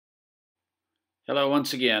Hello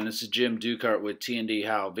once again, this is Jim Dukart with T&D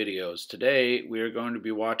How Videos. Today we are going to be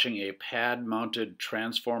watching a pad-mounted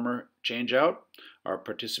transformer changeout. Our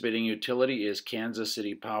participating utility is Kansas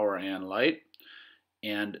City Power and Light,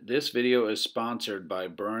 and this video is sponsored by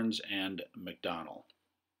Burns and McDonnell.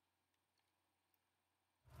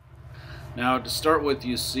 Now to start with,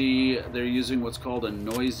 you see they're using what's called a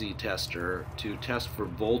noisy tester to test for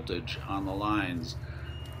voltage on the lines.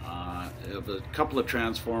 They have a couple of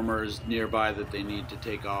transformers nearby that they need to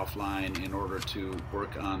take offline in order to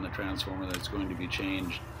work on the transformer that's going to be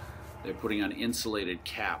changed. They're putting on insulated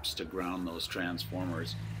caps to ground those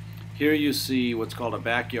transformers. Here you see what's called a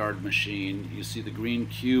backyard machine. You see the green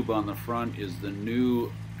cube on the front is the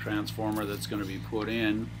new transformer that's going to be put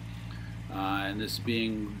in. And this is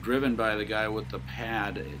being driven by the guy with the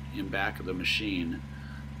pad in back of the machine.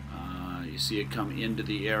 You see it come into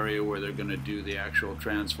the area where they're going to do the actual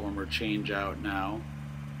transformer change out now.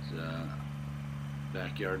 It's a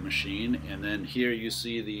backyard machine. And then here you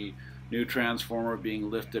see the new transformer being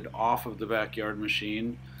lifted off of the backyard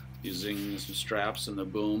machine using some straps and the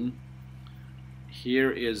boom.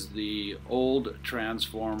 Here is the old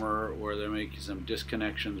transformer where they're making some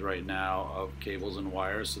disconnections right now of cables and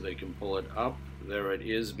wires so they can pull it up. There it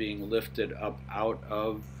is being lifted up out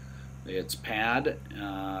of its pad.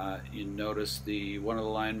 You notice one of the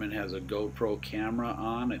linemen has a GoPro camera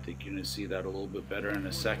on. I think you're going to see that a little bit better in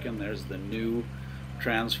a second. There's the new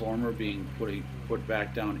transformer being put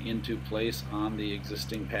back down into place on the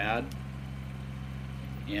existing pad.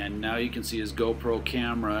 And now you can see his GoPro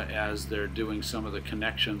camera as they're doing some of the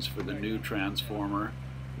connections for the new transformer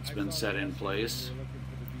that's been set in place.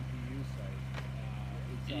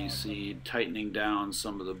 And you see tightening down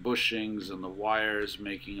some of the bushings and the wires,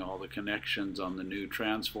 making all the connections on the new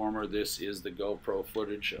transformer. This is the GoPro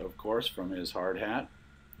footage, of course, from his hard hat,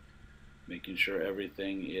 making sure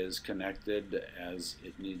everything is connected as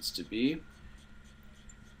it needs to be.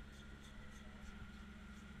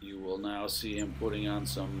 You will now see him putting on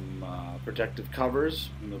some protective covers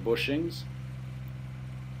in the bushings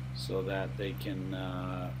so that they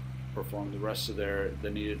can perform the rest of the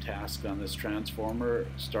needed task on this transformer,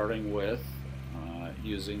 starting with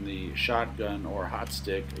using the shotgun or hot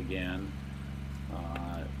stick again,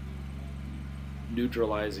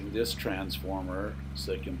 neutralizing this transformer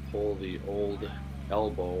so they can pull the old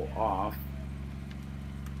elbow off.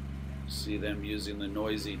 See them using the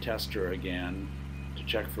noisy tester again to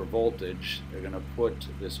check for voltage. They're going to put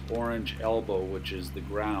this orange elbow, which is the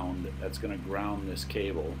ground, that's going to ground this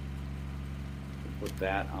cable. Put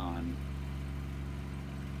that on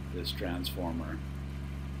this transformer.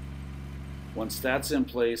 Once that's in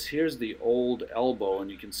place, here's the old elbow,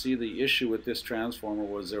 and you can see the issue with this transformer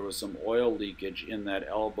was there was some oil leakage in that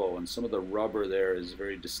elbow, and some of the rubber there is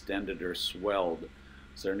very distended or swelled.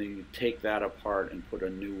 So they're going to take that apart and put a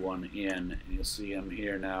new one in. And you'll see him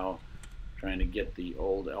here now trying to get the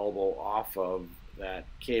old elbow off of that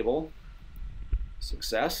cable.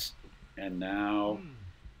 Success. And now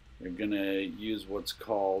they're going to use what's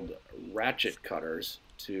called ratchet cutters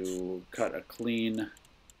to cut a clean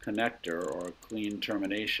connector or a clean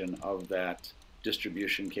termination of that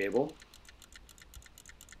distribution cable.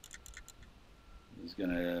 He's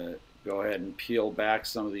going to go ahead and peel back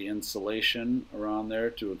some of the insulation around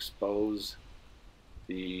there to expose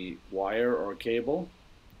the wire or cable.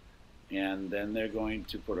 And then they're going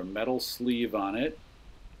to put a metal sleeve on it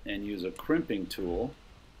and use a crimping tool.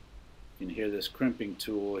 You can hear this crimping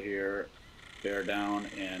tool here bear down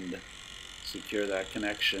and secure that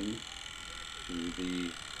connection to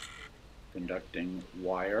the conducting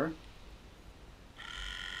wire.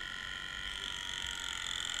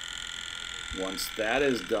 Once that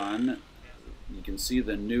is done, you can see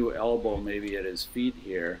the new elbow maybe at his feet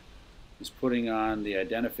here. He's putting on the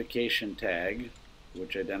identification tag,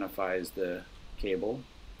 which identifies the cable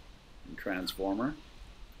and transformer.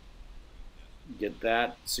 Get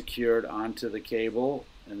that secured onto the cable,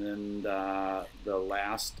 and then the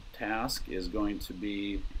last task is going to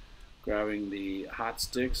be grabbing the hot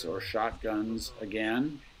sticks or shotguns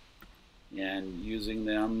again and using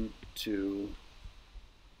them to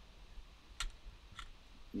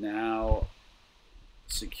now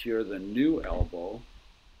secure the new elbow.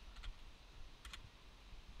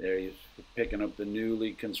 There he's picking up the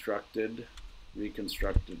newly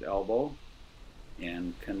reconstructed elbow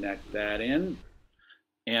and connect that in.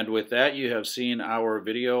 And with that, you have seen our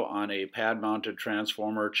video on a pad-mounted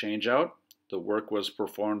transformer changeout. The work was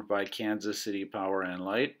performed by Kansas City Power and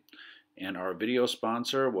Light, and our video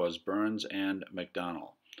sponsor was Burns and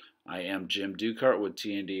McDonnell. I am Jim Dukart with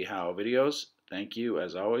T&D How Videos. Thank you,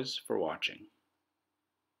 as always, for watching.